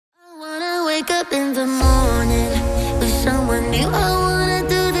someone new. I wanna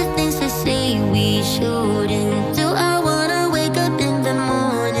do the things they say we shouldn't do. I wanna wake up in the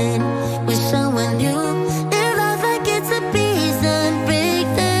morning with someone new. Live life like it's a prison, break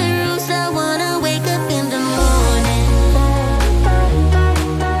the rules. I wanna wake up in the morning.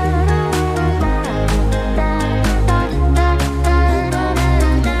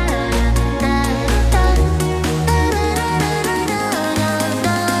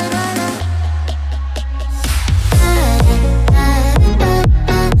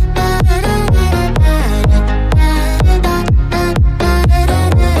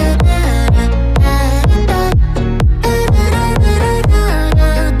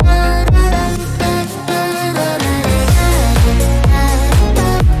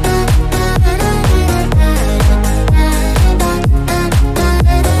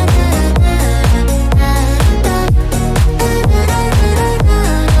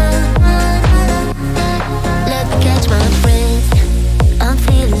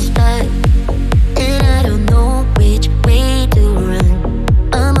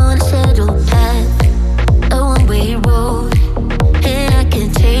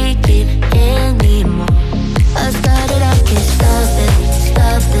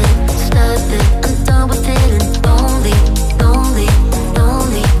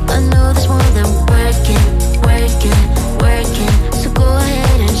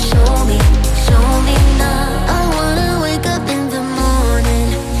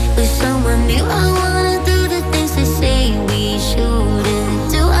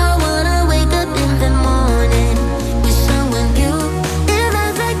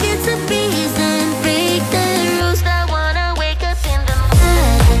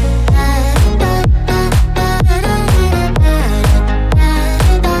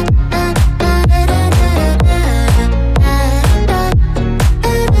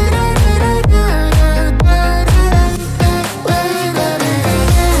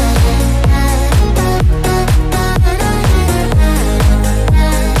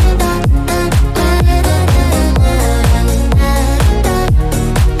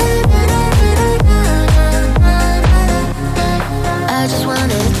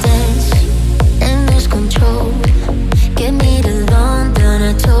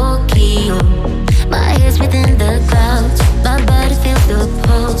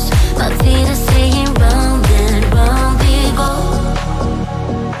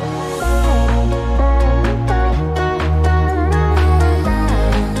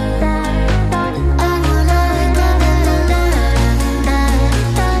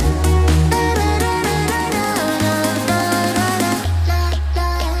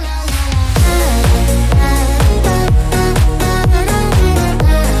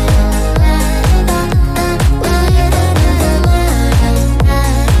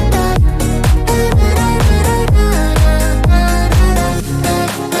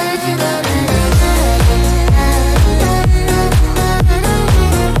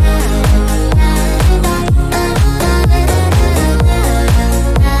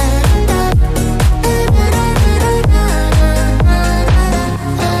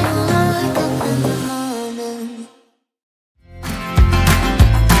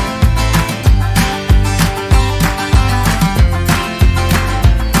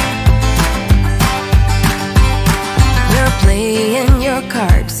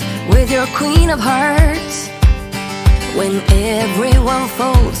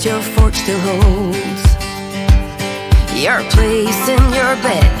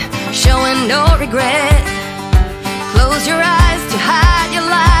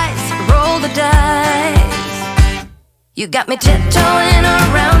 You got me tiptoeing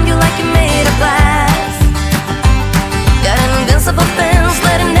around you like you made of glass. Got an invincible fence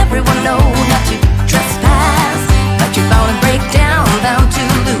letting everyone know not to trespass. But you're bound to break down, bound to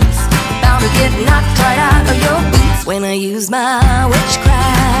lose, bound to get knocked right out of your boots when I use my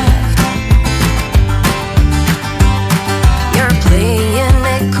witchcraft. You're playing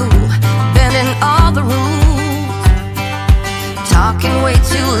it cool, bending all the rules, talking way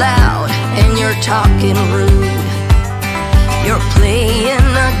too loud and you're talking rude. You're playing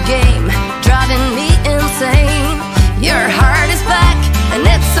a game, driving me insane. Your heart is back, and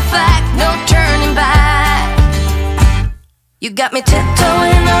it's a fact, no turning back. You got me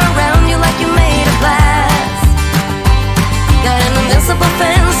tiptoeing around you like you made of glass. Got an invincible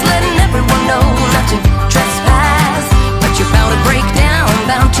fence letting everyone know not to trespass. But you're bound to break down,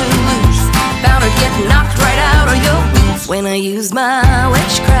 bound to lose, bound to get knocked right out of your boots when I use my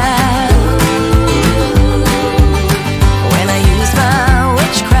witchcraft.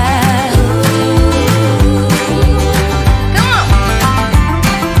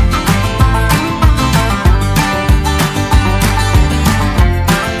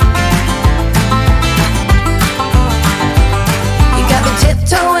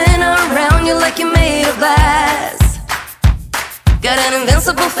 an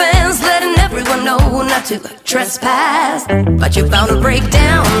invincible fence, letting everyone know not to trespass. But you're bound to break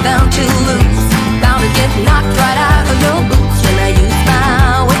down, bound to lose, bound to get knocked right out of your boots when I use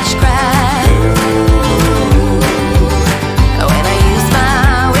my witchcraft. When I use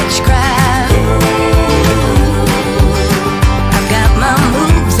my witchcraft, I've got my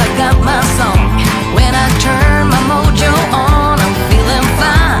moves, I've got my song. When I turn my mojo on, I'm feeling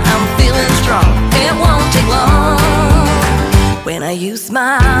fine, I'm feeling strong. It won't take long when I use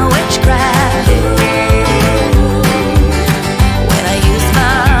my witchcraft. When I use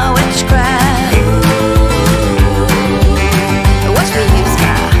my witchcraft, watch me use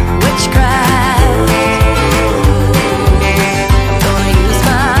my witchcraft. I'm gonna use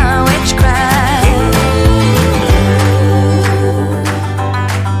my witchcraft.